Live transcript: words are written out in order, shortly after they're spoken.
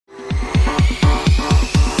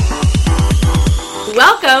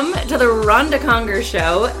Welcome to the Rhonda Conger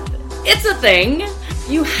Show. It's a thing.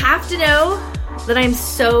 You have to know that I'm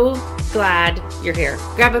so glad you're here.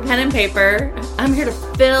 Grab a pen and paper. I'm here to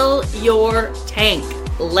fill your tank.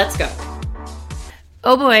 Let's go.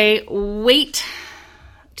 Oh boy, wait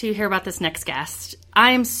till you hear about this next guest.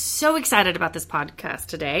 I am so excited about this podcast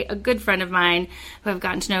today. A good friend of mine who I've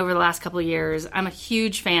gotten to know over the last couple of years. I'm a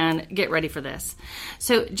huge fan. Get ready for this.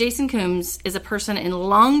 So Jason Coombs is a person in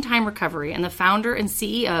long-time recovery and the founder and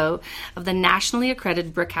CEO of the nationally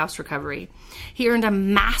accredited Brick House Recovery. He earned a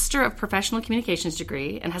Master of Professional Communications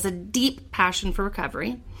degree and has a deep passion for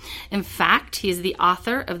recovery. In fact, he is the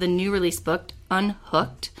author of the new release book,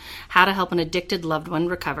 Unhooked, How to Help an Addicted Loved One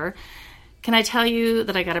Recover. Can I tell you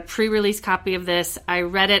that I got a pre-release copy of this? I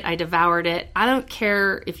read it. I devoured it. I don't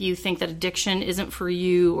care if you think that addiction isn't for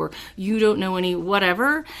you or you don't know any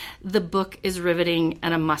whatever. The book is riveting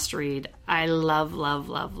and a must-read. I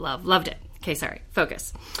loved it. Okay, sorry.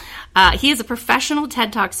 Focus. He is a professional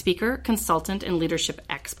TED Talk speaker, consultant, and leadership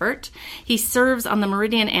expert. He serves on the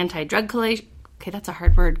Meridian Anti-Drug Coalition. Okay, that's a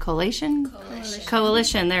hard word. Coalition.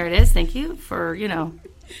 There it is. Thank you for,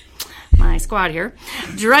 my squad here,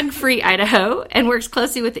 Drug-Free Idaho, and works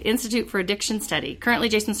closely with the Institute for Addiction Study. Currently,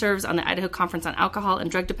 Jason serves on the Idaho Conference on Alcohol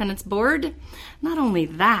and Drug Dependence Board. Not only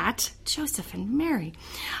that, Joseph and Mary.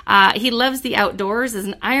 He loves the outdoors, is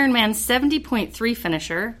an Ironman 70.3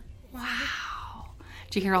 finisher. Wow.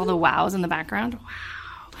 Did you hear all the wows in the background? Wow.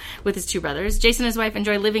 With his two brothers. Jason and his wife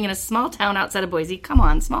enjoy living in a small town outside of Boise. Come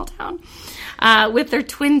on, small town. With their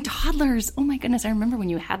twin toddlers. Oh my goodness, I remember when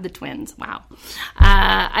you had the twins. Wow.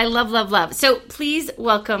 I love. So please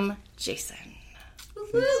welcome Jason.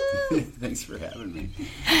 Thanks for having me.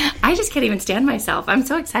 I just can't even stand myself. I'm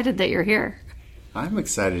so excited that you're here. I'm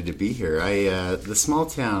excited to be here. The small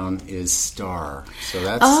town is Star, so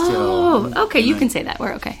that's still... Oh, okay, you can say that.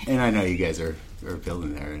 We're okay. And I know you guys are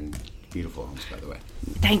building there, and beautiful homes, by the way.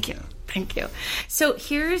 Thank you. So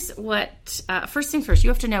here's what, first things first, you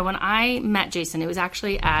have to know when I met Jason, it was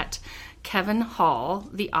actually at Kevin Hall,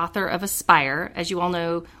 the author of Aspire. As you all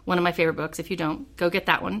know, one of my favorite books. If you don't, go get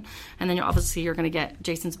that one. And then obviously you're going to get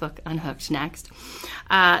Jason's book, Unhooked, next.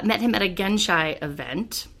 Met him at a Genshy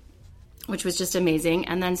event, which was just amazing.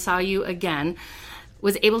 And then saw you again.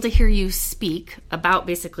 Was able to hear you speak about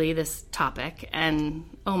basically this topic, and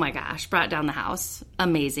oh my gosh, brought down the house.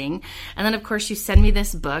 Amazing. And then, of course, you send me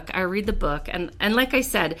this book. I read the book, and like I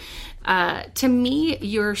said, to me,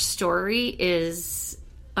 your story is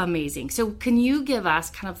amazing. So can you give us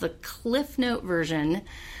kind of the Cliff Note version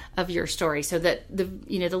of your story so that the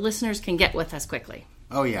listeners can get with us quickly?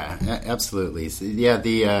 Oh, yeah, absolutely. So, yeah,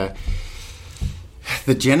 the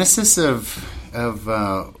genesis of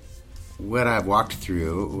what I've walked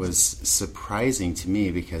through was surprising to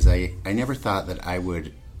me because I never thought that I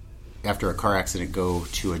would, after a car accident, go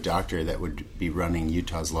to a doctor that would be running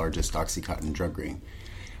Utah's largest OxyContin drug ring,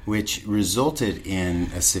 which resulted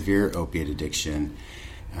in a severe opiate addiction.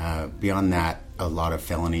 Beyond that, a lot of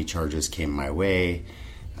felony charges came my way.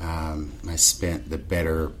 I spent the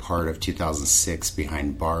better part of 2006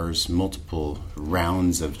 behind bars, multiple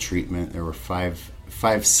rounds of treatment. There were five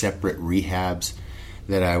separate rehabs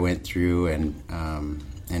that I went through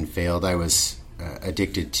and failed. I was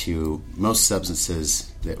addicted to most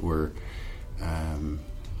substances that were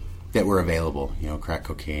available. Crack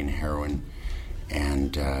cocaine, heroin,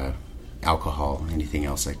 and alcohol. Anything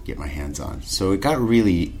else I could get my hands on. So it got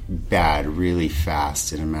really bad, really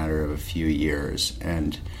fast in a matter of a few years.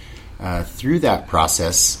 And through that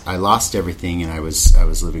process, I lost everything, and I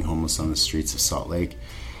was living homeless on the streets of Salt Lake.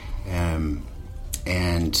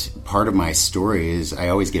 And part of my story is I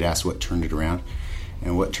always get asked what turned it around.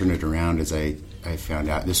 And what turned it around is I found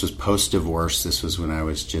out, this was post-divorce. This was when I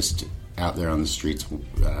was just out there on the streets,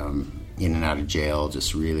 in and out of jail,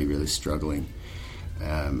 just really, really struggling.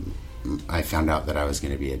 I found out that I was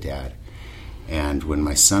going to be a dad. And when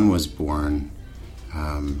my son was born,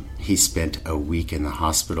 he spent a week in the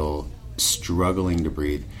hospital struggling to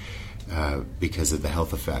breathe because of the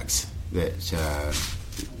health effects that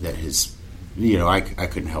his... I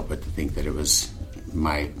couldn't help but to think that it was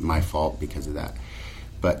my fault because of that.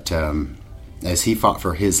 But as he fought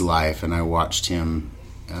for his life, and I watched him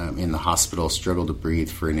in the hospital struggle to breathe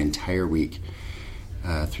for an entire week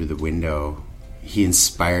through the window, he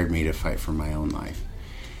inspired me to fight for my own life.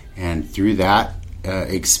 And through that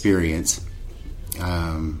experience,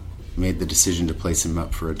 made the decision to place him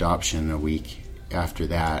up for adoption a week after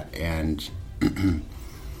that, and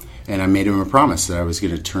I made him a promise that I was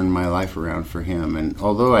going to turn my life around for him. And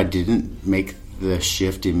although I didn't make the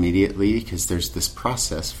shift immediately, because there's this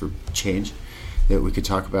process for change that we could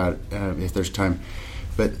talk about if there's time,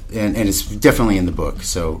 and it's definitely in the book.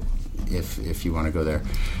 So if you want to go there,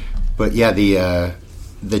 but yeah,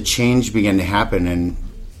 the change began to happen,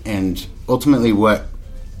 and ultimately what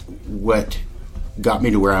got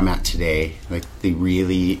me to where I'm at today, like the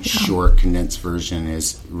really short condensed version,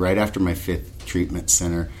 is right after my 5th treatment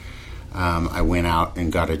center. I went out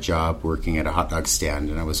and got a job working at a hot dog stand,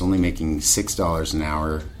 and I was only making $6 an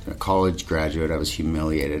hour. A college graduate, I was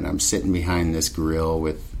humiliated. I'm sitting behind this grill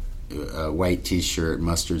with a white T-shirt,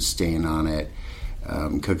 mustard stain on it,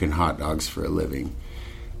 cooking hot dogs for a living.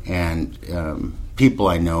 And people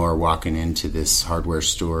I know are walking into this hardware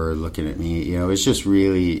store looking at me. You know, it's just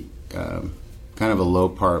really kind of a low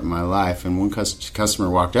part of my life. And one customer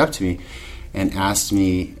walked up to me and asked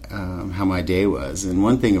me how my day was. And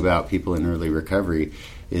one thing about people in early recovery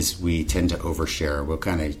is we tend to overshare. We'll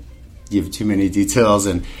kind of give too many details.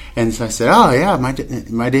 And so I said, oh, yeah,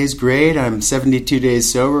 my day's great. I'm 72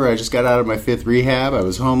 days sober. I just got out of my 5th rehab. I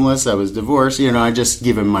was homeless. I was divorced. You know, I just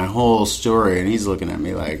give him my whole story. And he's looking at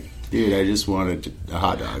me like, dude, I just wanted a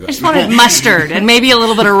hot dog. I just wanted mustard and maybe a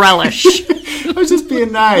little bit of relish. I was just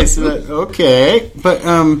being nice. Okay. But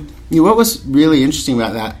what was really interesting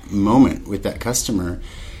about that moment with that customer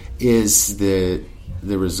is the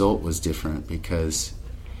result was different, because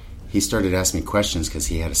he started asking me questions because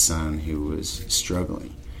he had a son who was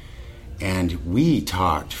struggling. And we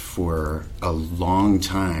talked for a long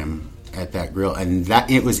time at that grill. And that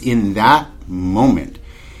it was in that moment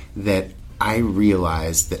that I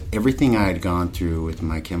realized that everything I had gone through with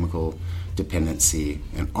my chemical dependency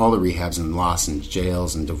and all the rehabs and loss and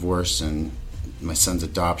jails and divorce and my son's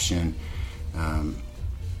adoption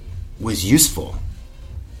was useful.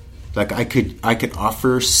 Like I could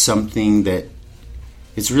offer something that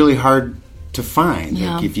it's really hard to find.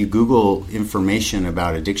 Yeah. Like if you Google information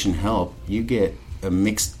about addiction help, you get a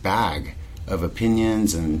mixed bag of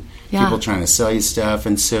opinions and people trying to sell you stuff.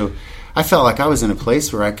 And so I felt like I was in a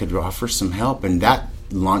place where I could offer some help, and that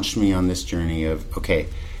launched me on this journey of, okay,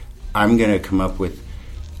 I'm going to come up with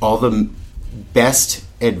all the best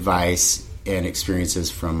advice and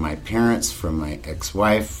experiences from my parents, from my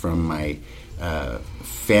ex-wife, from my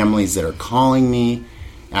families that are calling me,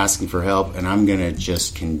 asking for help, and I'm going to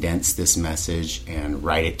just condense this message and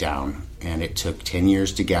write it down. And it took 10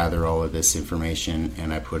 years to gather all of this information,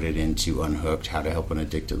 and I put it into Unhooked, How to Help an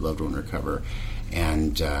Addicted Loved One Recover.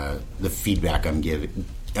 And the feedback I'm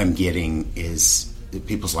getting is that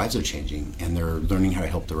people's lives are changing, and they're learning how to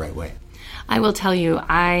help the right way. I will tell you,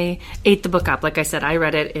 I ate the book up. Like I said, I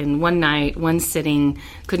read it in one night, one sitting,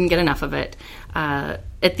 couldn't get enough of it.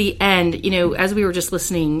 At the end, you know, as we were just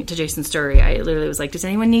listening to Jason's story, I literally was like, does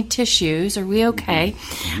anyone need tissues? Are we okay?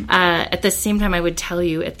 At the same time, I would tell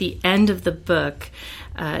you, at the end of the book,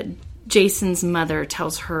 Jason's mother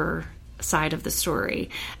tells her side of the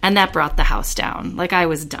story, and that brought the house down. Like, I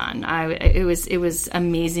was done. It was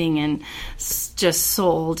amazing, and just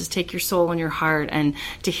soul, just take your soul and your heart, and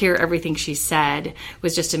to hear everything she said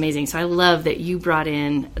was just amazing. So I love that you brought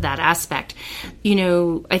in that aspect. You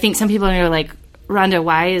know, I think some people are like, Rhonda,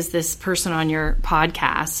 why is this person on your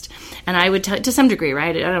podcast? And I would tell, to some degree,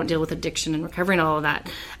 right? I don't deal with addiction and recovery and all of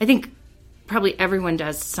that. I think probably everyone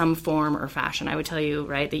does some form or fashion. I would tell you,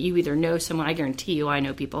 right, that you either know someone, I guarantee you I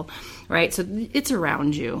know people, right? So it's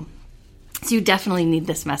around you. So you definitely need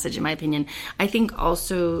this message, in my opinion. I think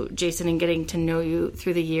also, Jason, in getting to know you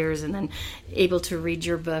through the years and then able to read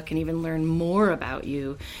your book and even learn more about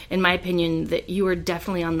you, in my opinion, that you are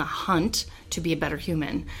definitely on the hunt to be a better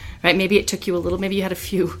human, right? Maybe it took you a little, maybe you had a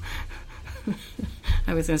few...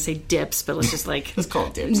 I was going to say dips, but let's just like... Let's call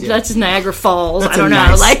it dips, yeah. That's just Niagara Falls. That's I don't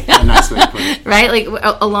know. Like, a nice way to put it. Right? Like,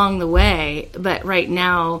 along the way. But right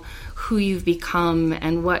now, who you've become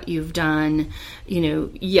and what you've done, you know,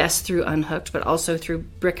 yes, through Unhooked, but also through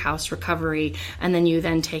Brick House Recovery. And then you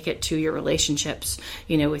then take it to your relationships,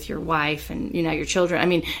 you know, with your wife and, you know, your children, I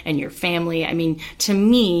mean, and your family. I mean, to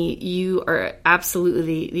me, you are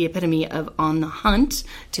absolutely the epitome of on the hunt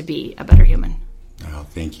to be a better human. Oh,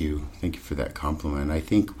 thank you. Thank you for that compliment. I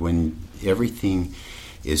think when everything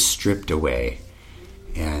is stripped away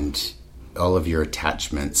and all of your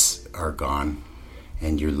attachments are gone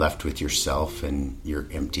and you're left with yourself and your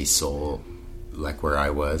empty soul, like where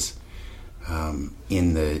I was,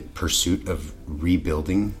 in the pursuit of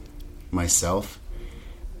rebuilding myself,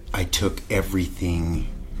 I took everything.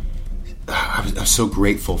 I was so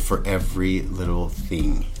grateful for every little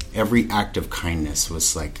thing. Every act of kindness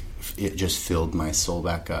was like, it just filled my soul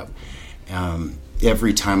back up.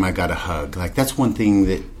 Every time I got a hug, like that's one thing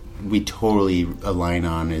that we totally align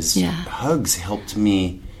on is hugs helped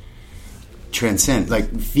me transcend,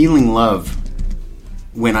 like feeling love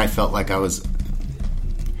when I felt like I was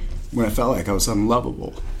when I felt like I was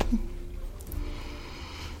unlovable.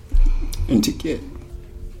 And to get...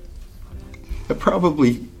 I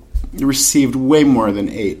probably received way more than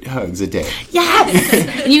 8 hugs a day.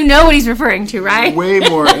 Yes! You know what he's referring to, right? Way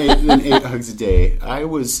more than 8 hugs a day. I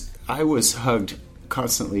was hugged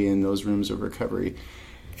constantly in those rooms of recovery.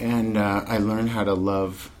 And I learned how to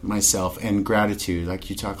love myself and gratitude. Like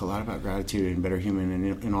you talk a lot about gratitude in Better Human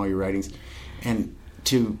and in all your writings. And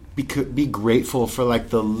to be grateful for like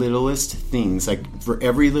the littlest things, like for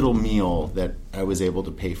every little meal that I was able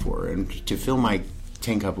to pay for, and to fill my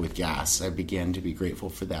tank up with gas. I began to be grateful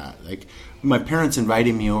for that. Like my parents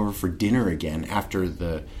invited me over for dinner again after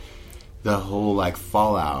the whole like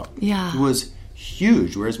fallout. Yeah. Was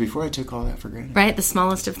huge, whereas before I took all that for granted. Right, the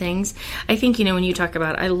smallest of things. I think, when you talk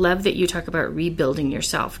about, I love that you talk about rebuilding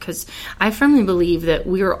yourself, because I firmly believe that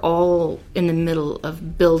we're all in the middle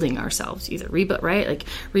of building ourselves, either rebuild, right? Like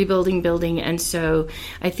rebuilding, building. And so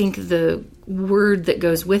I think the word that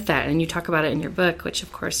goes with that, and you talk about it in your book, which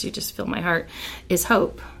of course you just fill my heart, is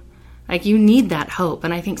hope. Like you need that hope.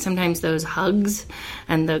 And I think sometimes those hugs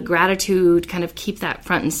and the gratitude kind of keep that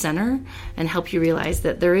front and center and help you realize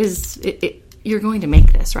that there is... you're going to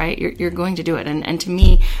make this, right? You're going to do it. And to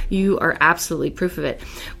me, you are absolutely proof of it.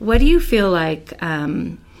 What do you feel like...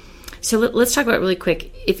 so let's talk about it really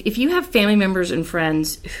quick. If you have family members and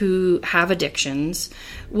friends who have addictions,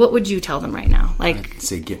 what would you tell them right now? Like, I'd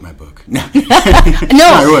say, get my book. No, no,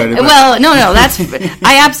 I would. Well, no, that's...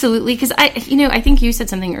 I absolutely... Because I think you said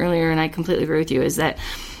something earlier, and I completely agree with you, is that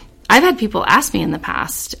I've had people ask me in the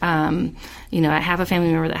past... I have a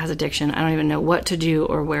family member that has addiction. I don't even know what to do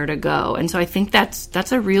or where to go. And so I think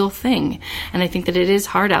that's a real thing. And I think that it is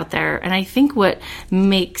hard out there. And I think what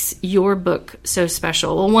makes your book so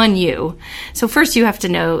special, well, one, you. So first you have to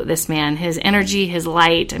know this man, his energy, his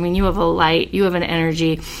light. I mean, you have a light, you have an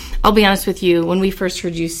energy. I'll be honest with you, when we first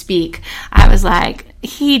heard you speak, I was like,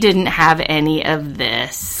 he didn't have any of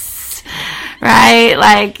this. Right?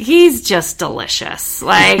 Like, he's just delicious.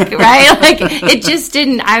 Like, right? Like, it just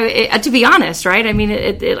didn't, to be honest, right? I mean,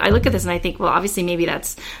 I look at this and I think, well, obviously maybe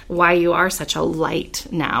that's why you are such a light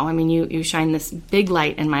now. I mean, you shine this big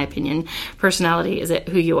light, in my opinion. Personality is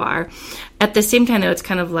who you are. At the same time, though, it's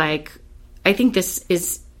kind of like, I think this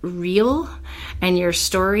is real, and your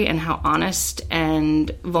story and how honest and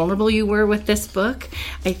vulnerable you were with this book,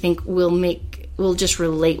 I think will just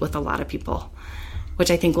relate with a lot of people. Which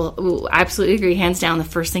I think will absolutely agree, hands down, the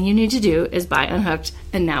first thing you need to do is buy Unhooked,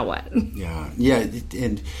 and now what? Yeah,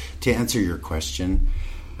 and to answer your question,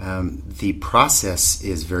 the process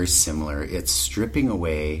is very similar. It's stripping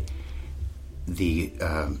away the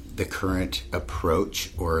current approach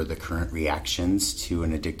or the current reactions to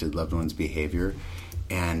an addicted loved one's behavior,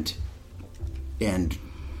 and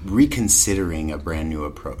reconsidering a brand new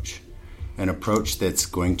approach, an approach that's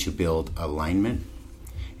going to build alignment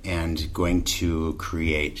and going to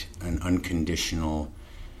create an unconditional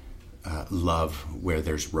love where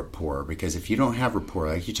there's rapport. Because if you don't have rapport,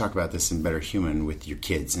 like you talk about this in Better Human with your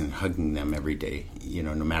kids and hugging them every day,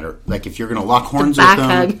 no matter, like if you're going to lock horns with them,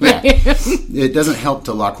 hug. It doesn't help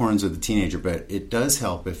to lock horns with a teenager, but it does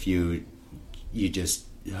help if you just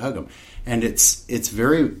hug them. And it's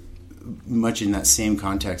very much in that same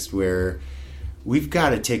context where we've got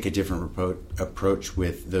to take a different approach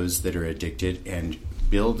with those that are addicted and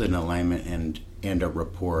build an alignment and a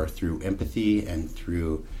rapport through empathy and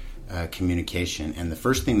through communication. And the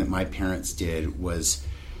first thing that my parents did was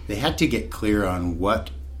they had to get clear on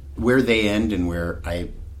where they end and where I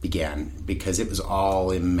began, because it was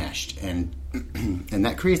all enmeshed, and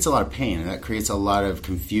that creates a lot of pain, and that creates a lot of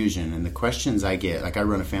confusion. And the questions I get, like I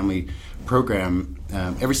run a family program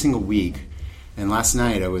every single week, and last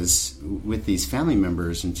night I was with these family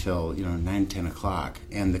members until 9, 10 o'clock,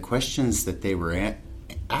 and the questions that they were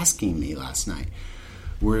asking me last night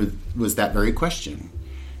was that very question.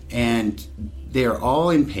 And they are all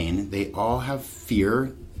in pain. They all have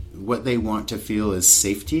fear. What they want to feel is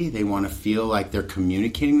safety. They want to feel like they're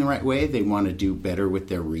communicating the right way. They want to do better with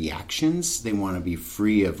their reactions. They want to be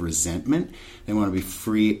free of resentment. They want to be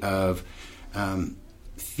free of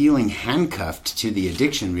feeling handcuffed to the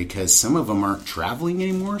addiction, because some of them aren't traveling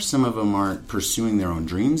anymore. Some of them aren't pursuing their own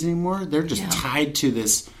dreams anymore. They're just tied to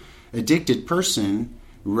this addicted person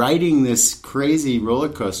riding this crazy roller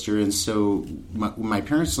coaster. And so my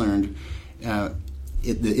parents learned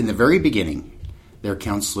in the very beginning, their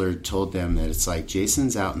counselor told them that it's like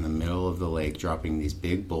Jason's out in the middle of the lake dropping these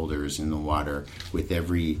big boulders in the water with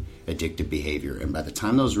every addictive behavior. And by the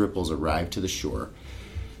time those ripples arrive to the shore,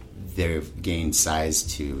 they've gained size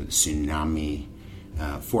to tsunami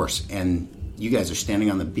force. And you guys are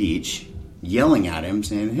standing on the beach yelling at him,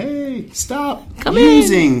 saying, "Hey, stop Come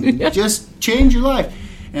using. Just change your life."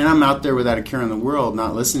 And I'm out there without a care in the world,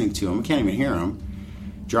 not listening to him. I can't even hear him,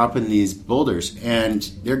 dropping these boulders. And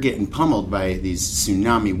they're getting pummeled by these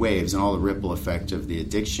tsunami waves and all the ripple effect of the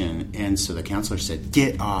addiction. And so the counselor said,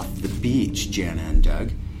 "Get off the beach, Jana and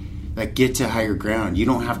Doug. Like, get to higher ground. You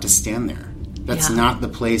don't have to stand there. That's not the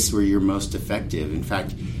place where you're most effective. In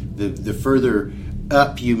fact, the further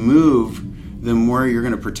up you move, the more you're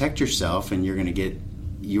going to protect yourself, and you're going to get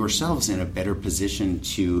yourselves in a better position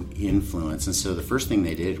to influence." And so the first thing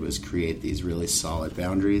they did was create these really solid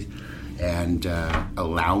boundaries and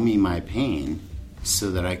allow me my pain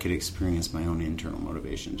so that I could experience my own internal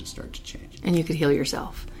motivation to start to change. And you could heal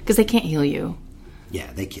yourself, because they can't heal you. Yeah,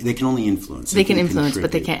 they can only influence. They can influence,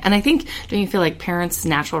 but they can't. And I think, don't you feel like parents'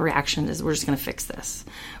 natural reaction is, we're just going to fix this.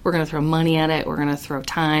 We're going to throw money at it. We're going to throw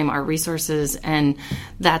time, our resources, and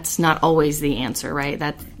that's not always the answer, right?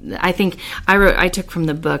 I think I took from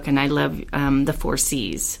the book, and I love the 4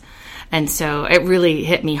 C's. And so it really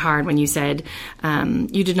hit me hard when you said,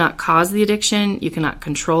 you did not cause the addiction, you cannot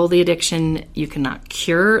control the addiction, you cannot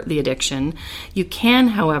cure the addiction. You can,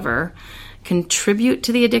 however, contribute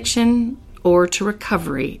to the addiction or to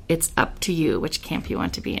recovery. It's up to you which camp you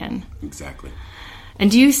want to be in. Exactly. And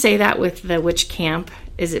do you say that with the which camp?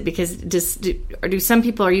 Is it because do some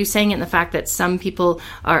people, are you saying it in the fact that some people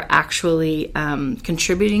are actually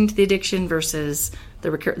contributing to the addiction versus the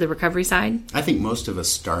recovery side? I think most of us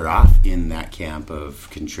start off in that camp of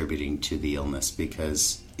contributing to the illness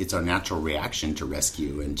because it's our natural reaction to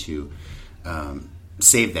rescue and to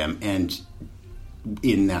save them. And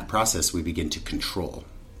in that process, we begin to control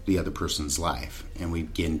the other person's life, and we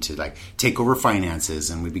begin to take over finances,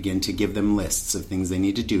 and we begin to give them lists of things they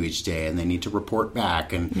need to do each day, and they need to report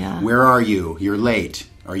back, and where are you? You're late.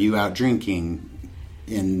 Are you out drinking?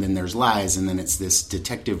 And then there's lies, and then it's this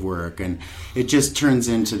detective work, and it just turns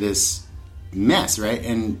into this mess, right?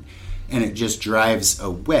 And it just drives a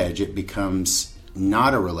wedge. It becomes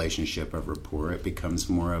not a relationship of rapport. It becomes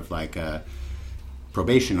more of like a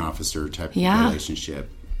probation officer type of relationship.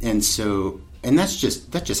 And so, and that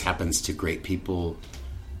just happens to great people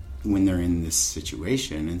when they're in this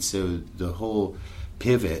situation. And so the whole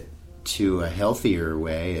pivot to a healthier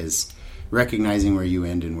way is recognizing where you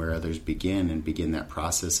end and where others begin, and begin that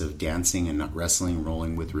process of dancing and not wrestling,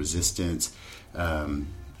 rolling with resistance,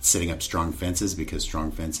 setting up strong fences, because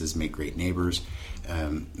strong fences make great neighbors,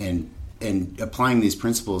 and applying these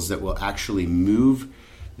principles that will actually move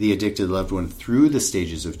the addicted loved one through the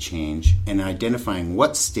stages of change, and identifying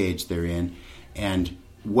what stage they're in and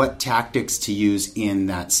what tactics to use in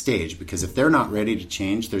that stage. Because if they're not ready to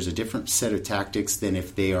change, there's a different set of tactics than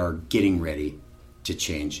if they are getting ready to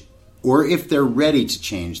change. Or if they're ready to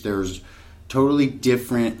change, there's totally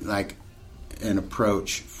different an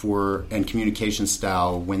approach and communication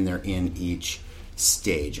style when they're in each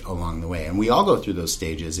stage along the way. And we all go through those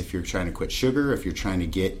stages. If you're trying to quit sugar, if you're trying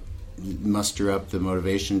to muster up the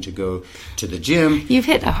motivation to go to the gym. You've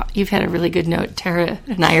hit a really good note. Tara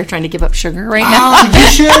and I are trying to give up sugar right now. Oh, you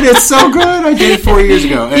should. It's so good. I did it 4 years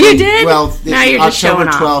ago. You did? Well, now you're just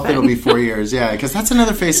October showing 12th, off, it'll be 4 years. Yeah, because that's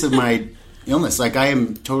another face of my illness. I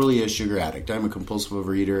am totally a sugar addict. I'm a compulsive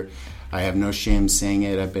overeater. I have no shame saying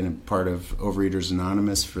it. I've been a part of Overeaters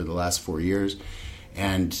Anonymous for the last 4 years.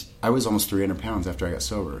 And I was almost 300 pounds after I got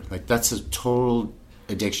sober. That's a total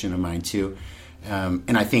addiction of mine, too.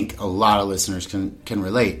 And I think a lot of listeners can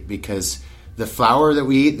relate, because the flour that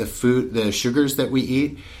we eat, the food, the sugars that we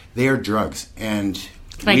eat, they are drugs. And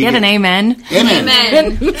can I get an amen?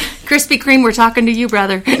 Amen. Krispy Kreme, we're talking to you,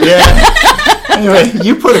 brother. Yeah. Anyway,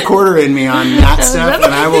 you put a quarter in me on that stuff,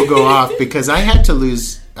 and I will go off, because I had to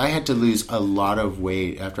lose a lot of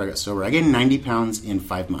weight after I got sober. I gained 90 pounds in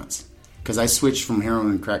 5 months, because I switched from heroin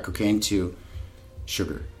and crack cocaine to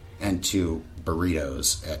sugar and to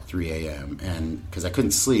burritos at 3 a.m. And because I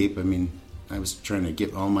couldn't sleep, I was trying to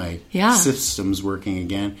get all my systems working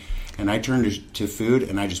again. And I turned to food,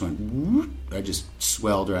 and I just went, whoop, I just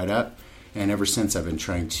swelled right up. And ever since, I've been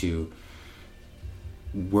trying to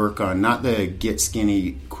work on not the get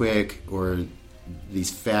skinny quick or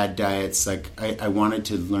these fad diets. I wanted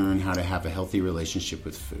to learn how to have a healthy relationship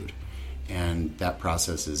with food. And that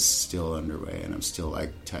process is still underway, and I'm still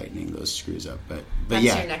tightening those screws up. But that's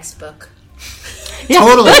your next book.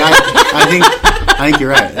 Totally. I think you're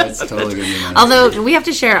right. That's totally going to be my Although we have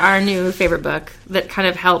to share our new favorite book that kind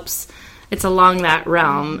of helps. It's along that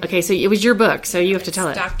realm. Okay, so it was your book, so you have to tell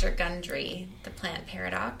it. Dr. Gundry, The Plant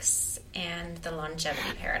Paradox and The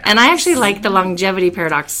Longevity Paradox. And I actually like the Longevity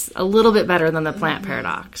Paradox a little bit better than the Plant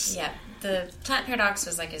Paradox. Yeah, the Plant Paradox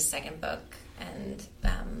was his second book. and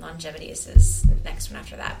longevity is his next one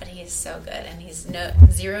after that. But he is so good, and he's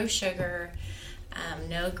zero sugar,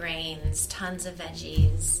 no grains, tons of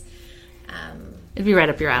veggies. It'd be right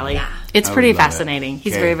up your alley. Yeah. It's I pretty would love it. fascinating.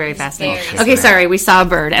 He's Okay. very, very fascinating. very Okay, sorry, we saw a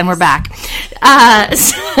bird and we're back. That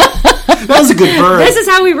was a good bird. This is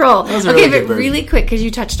how we roll. was a Okay, really good but bird. really quick, because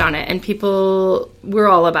you touched on it, and we're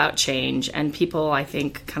all about change, and people, I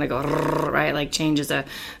think, kind of go, right? Like, change is a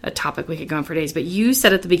topic we could go on for days. But you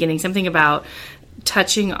said at the beginning something about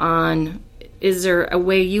touching on, is there a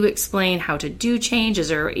way you explain how to do change? Is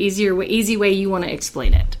there an easy way you want to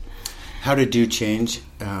explain it? How to do change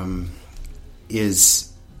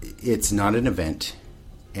is it's not an event,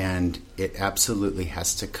 and it absolutely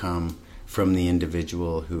has to come from the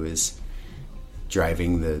individual who is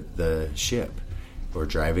driving the ship or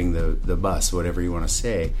driving the bus, whatever you want to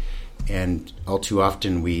say. And all too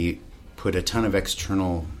often we put a ton of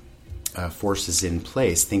external forces in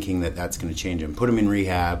place thinking that that's going to change them. Put them in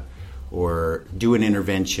rehab or do an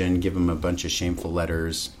intervention, give them a bunch of shameful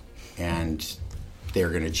letters, and they're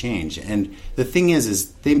going to change. And the thing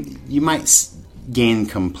is you might gain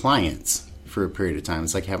compliance for a period of time.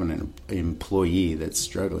 It's like having an employee that's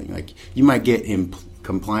struggling. Like, you might get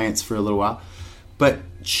compliance for a little while, but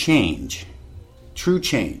change, true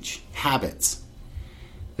change, habits,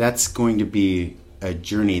 that's going to be a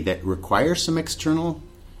journey that requires some external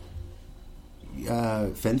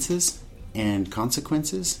fences and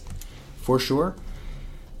consequences, for sure.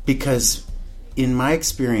 Because in my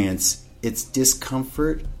experience, it's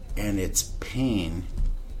discomfort and it's pain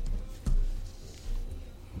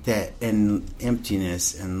and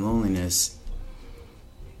emptiness and loneliness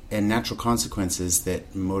and natural consequences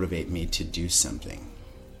that motivate me to do something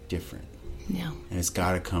different. Yeah. And it's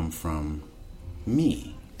got to come from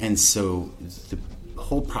me. And so the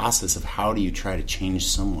whole process of how do you try to change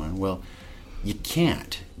someone, well, you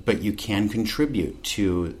can't, but you can contribute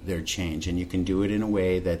to their change, and you can do it in a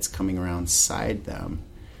way that's coming around side them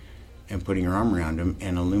and putting your arm around them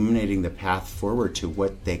and illuminating the path forward to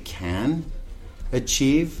what they can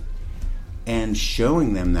achieve and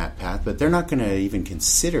showing them that path. But they're not going to even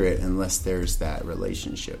consider it unless there's that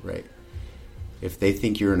relationship, right? If they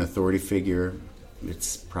think you're an authority figure,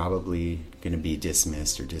 it's probably going to be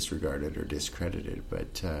dismissed or disregarded or discredited.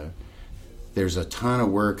 But there's a ton of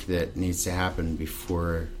work that needs to happen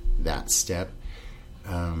before that step.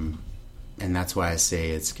 And that's why I say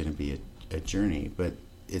it's going to be a journey. But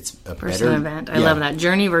it's a Versus an event. I love that.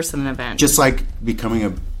 Journey versus an event. Just like becoming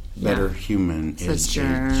a better human is a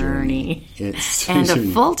journey. It's and a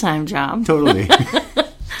a full-time job. Totally.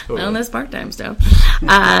 Well, this part-time stuff.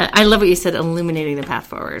 I love what you said, illuminating the path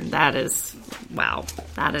forward. That is, wow.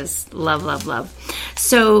 That is love, love, love.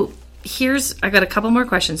 So I got a couple more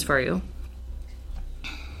questions for you.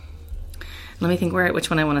 Let me think which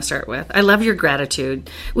one I want to start with. I love your gratitude.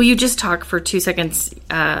 Will you just talk for 2 seconds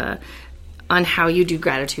on how you do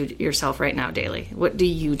gratitude yourself right now daily? What do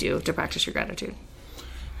you do to practice your gratitude?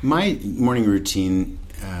 My morning routine,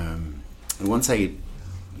 once I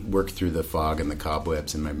work through the fog and the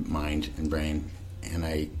cobwebs in my mind and brain, and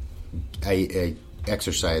I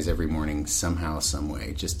exercise every morning somehow, some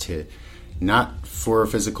way, just to, not for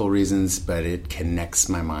physical reasons, but it connects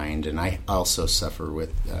my mind. And I also suffer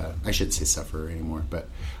with, I shouldn't say suffer anymore, but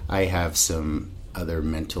I have some other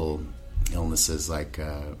mental illnesses, like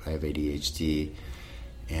I have ADHD,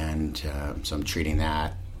 and so I'm treating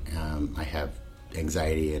that. I have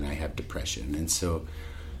anxiety and I have depression. And so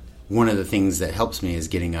one of the things that helps me is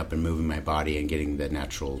getting up and moving my body and getting the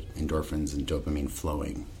natural endorphins and dopamine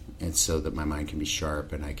flowing, and so that my mind can be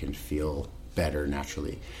sharp and I can feel better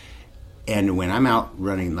naturally. And when I'm out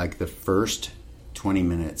running, like the first 20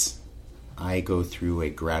 minutes, I go through a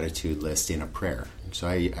gratitude list in a prayer. So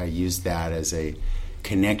I use that as a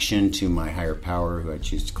connection to my higher power, who I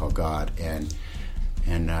choose to call God, and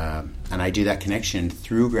I do that connection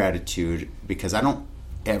through gratitude, because I don't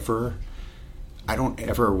ever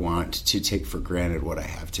want to take for granted what I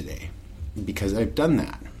have today, because I've done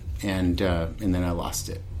that, and then I lost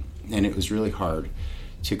it, and it was really hard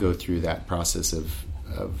to go through that process of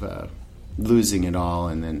losing it all,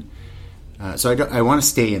 and then so I want to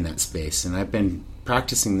stay in that space, and I've been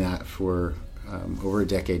practicing that for over a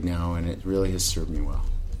decade now, and it really has served me well.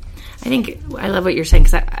 I think I love what you're saying,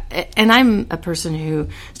 and I'm a person who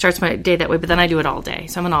starts my day that way, but then I do it all day.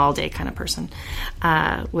 So I'm an all day kind of person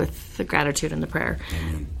with the gratitude and the prayer.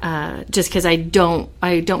 Just because I don't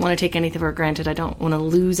want to take anything for granted. I don't want to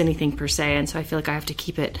lose anything per se, and so I feel like I have to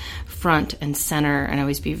keep it front and center and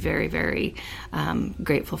always be very, very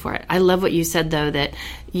grateful for it. I love what you said, though, that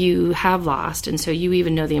you have lost, and so you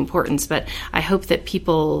even know the importance. But I hope that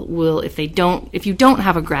people will, if you don't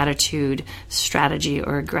have a gratitude strategy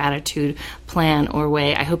or a gratitude plan or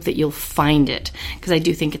way, I hope that you'll find it, because I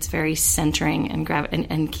do think it's very centering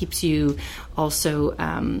and keeps you also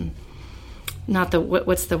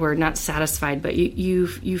not satisfied, but you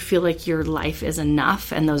feel like your life is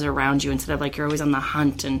enough and those around you, instead of like you're always on the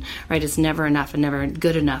hunt and right, it's never enough and never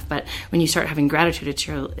good enough. But when you start having gratitude,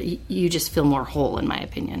 you just feel more whole, in my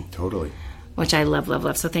opinion. Totally. Which I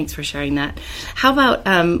love. So thanks for sharing that. How about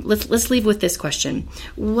let's leave with this question.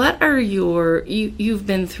 What are you've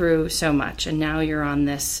been through so much, and now you're on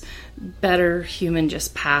this better human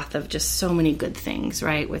just path of just so many good things,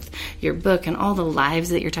 right? With your book and all the lives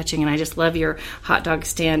that you're touching. And I just love your hot dog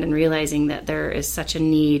stand and realizing that there is such a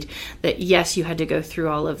need that, yes, you had to go through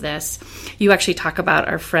all of this. You actually talk about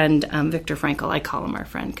our friend, Viktor Frankl. I call him our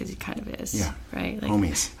friend because he kind of is. Yeah. Right? Like,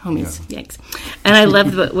 homies. Yeah. Yikes. And I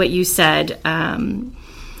loved what you said.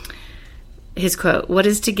 His quote, "What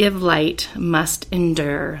is to give light must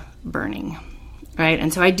endure burning." Right?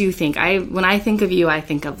 And so I do think, when I think of you, I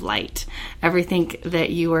think of light. Everything that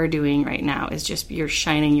you are doing right now is just, you're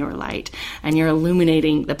shining your light and you're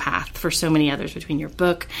illuminating the path for so many others between your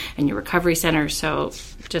book and your recovery center. So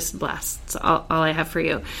just blessed. That's all I have for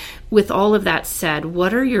you. With all of that said,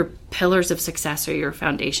 what are your pillars of success or your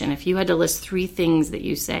foundation? If you had to list 3 things that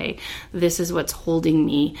you say, this is what's holding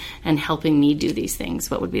me and helping me do these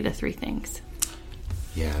things, what would be the 3 things?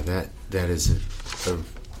 Yeah, that is a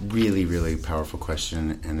really, really powerful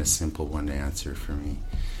question and a simple one to answer for me.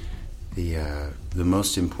 The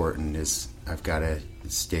most important is I've got to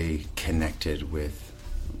stay connected with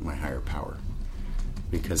my higher power,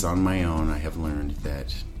 because on my own I have learned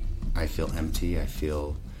that I feel empty, I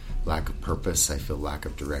feel lack of purpose, I feel lack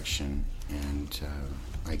of direction, and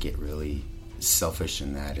I get really selfish,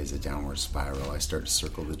 and that is a downward spiral. I start to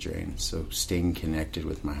circle the drain. So staying connected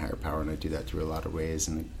with my higher power, and I do that through a lot of ways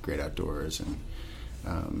in the great outdoors and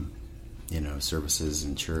services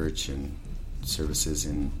in church and services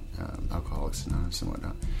in Alcoholics Anonymous and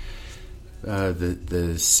whatnot.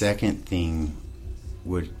 The second thing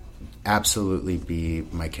would absolutely be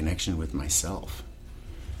my connection with myself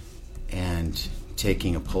and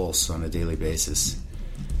taking a pulse on a daily basis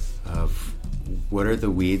of what are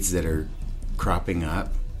the weeds that are cropping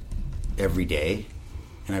up every day.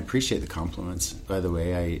 And I appreciate the compliments, by the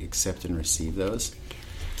way. I accept and receive those.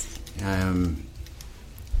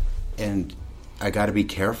 And I got to be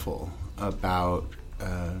careful about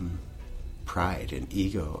pride and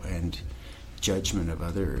ego and judgment of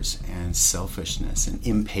others and selfishness and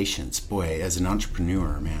impatience. Boy, as an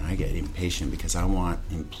entrepreneur, man, I get impatient because I want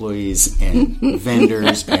employees and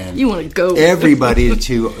vendors and you want to go everybody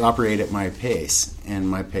to operate at my pace, and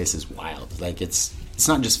my pace is wild. Like it's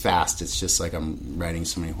not just fast. It's just like I'm riding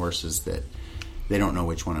so many horses that they don't know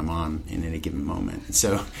which one I'm on in any given moment. And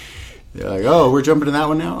so they're like, oh, we're jumping to that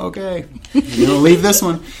one now? Okay. Leave this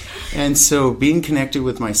one. And so being connected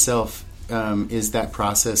with myself is that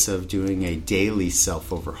process of doing a daily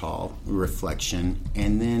self-overhaul, reflection,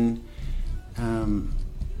 and then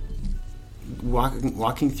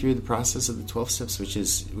walking through the process of the 12 steps, which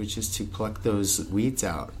is to pluck those weeds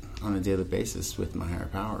out on a daily basis with my higher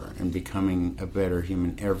power and becoming a better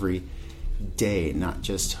human every day, not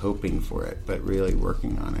just hoping for it, but really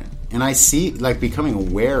working on it. And I see, like, becoming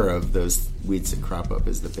aware of those weeds that crop up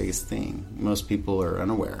is the biggest thing. Most people are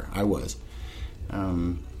unaware. I was. They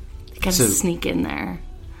kind of sneak in there.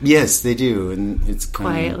 Yes, they do, and it's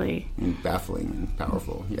quietly and baffling and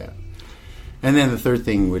powerful. Yeah. And then the third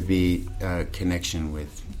thing would be connection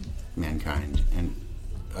with mankind and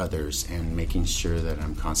others, and making sure that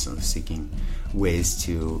I'm constantly seeking ways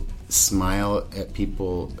to smile at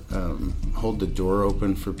people, hold the door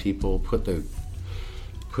open for people, put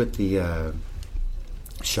the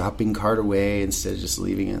shopping cart away instead of just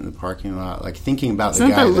leaving it in the parking lot. Like thinking about the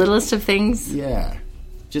guy. Isn't the littlest of things? Yeah.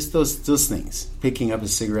 Just those things. Picking up a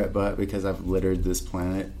cigarette butt because I've littered this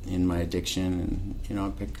planet in my addiction, and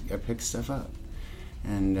I pick stuff up.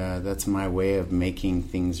 And that's my way of making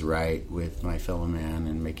things right with my fellow man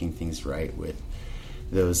and making things right with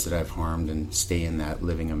those that I've harmed, and stay in that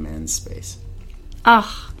living amends space.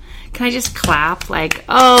 Oh, can I just clap? Like,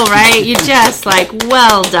 oh, right, you just, like,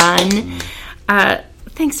 well done.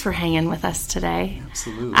 Thanks for hanging with us today.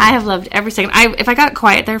 Absolutely. I have loved every second. If I got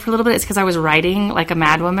quiet there for a little bit, it's because I was writing like a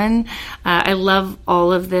madwoman. I love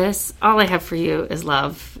all of this. All I have for you is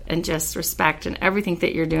love and just respect, and everything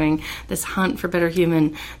that you're doing. This hunt for better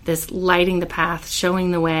human, this lighting the path,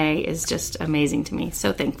 showing the way is just amazing to me.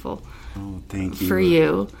 So thankful. Oh, thank you. For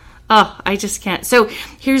you. Oh, I just can't. So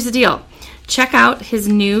here's the deal. check out his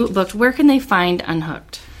new book. Where can they find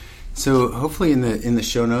Unhooked? So hopefully in the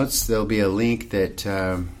show notes there'll be a link that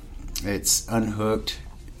it's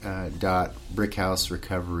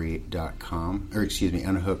unhooked.brickhouserecovery.com, or excuse me,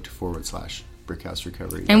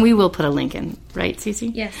 unhooked/brickhouserecovery. And we will put a link in, right,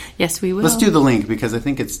 Cece? Yes. Yes, we will. Let's do the link because I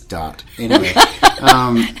think it's dot. Anyway.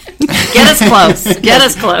 Get us close. Get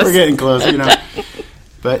us close. We're getting close,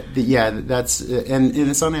 But that's and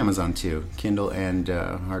it's on Amazon too. Kindle and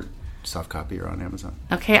hard soft copy are on Amazon.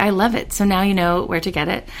 Okay, I love it. So now you know where to get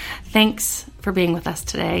it. Thanks for being with us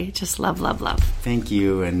today. Just love, love, love. Thank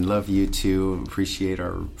you, and love you too. Appreciate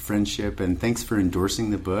our friendship, and thanks for endorsing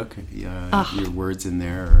the book. Your words in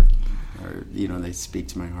there are they speak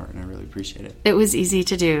to my heart, and I really appreciate it. It was easy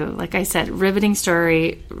to do. Like I said, riveting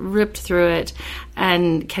story, ripped through it,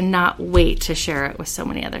 and cannot wait to share it with so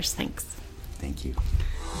many others. Thanks. Thank you.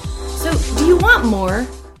 So, do you want more?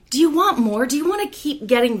 Do you want more? Do you want to keep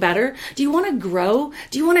getting better? Do you want to grow?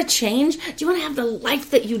 Do you want to change? Do you want to have the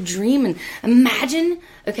life that you dream and imagine?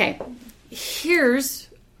 Okay, here's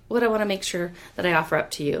what I want to make sure that I offer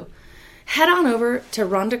up to you. Head on over to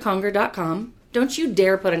rondaconger.com. Don't you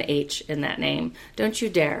dare put an H in that name. Don't you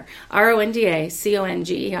dare.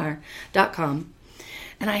 RONDACONGER.com.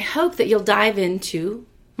 And I hope that you'll dive into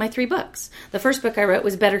my 3 books. The first book I wrote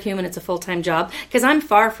was Better Human, It's a Full-Time Job, because I'm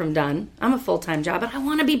far from done. I'm a full-time job, and I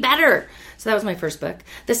want to be better. So that was my first book.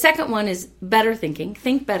 The second one is Better Thinking,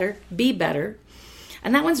 Think Better, Be Better.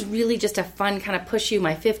 And that one's really just a fun kind of push you,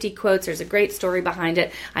 my 50 quotes. There's a great story behind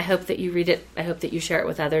it. I hope that you read it. I hope that you share it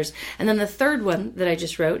with others. And then the third one that I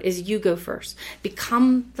just wrote is You Go First.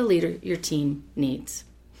 Become the leader your team needs.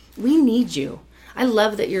 We need you. I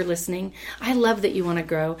love that you're listening. I love that you want to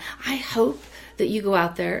grow. I hope that you go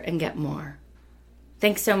out there and get more.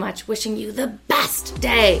 Thanks so much. Wishing you the best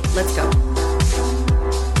day. Let's go.